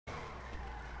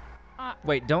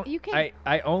Wait, don't. You can.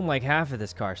 I own like half of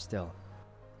this car still.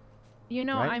 You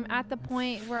know, right? I'm at the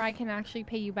point where I can actually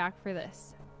pay you back for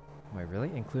this. Wait, really?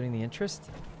 Including the interest?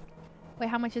 Wait,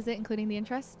 how much is it, including the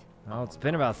interest? Well, it's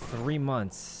been about 3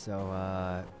 months,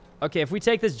 so okay, if we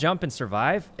take this jump and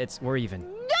survive, we're even. No!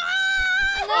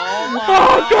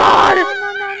 Oh God! No!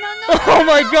 Oh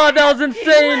my God, that was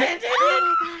insane!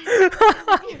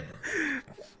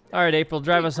 All right, April,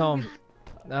 drive us home.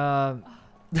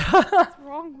 What's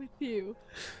wrong with you?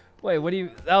 Wait, what do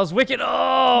you? That was wicked.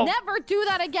 Oh! Never do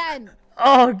that again.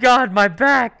 Oh God, my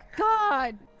back!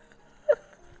 God.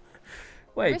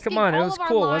 Wait, Risking come on, it all was of our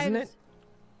cool, wasn't it? lives.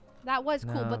 That was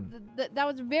cool, but that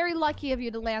was very lucky of you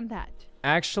to land that.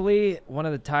 Actually, one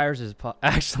of the tires is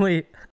actually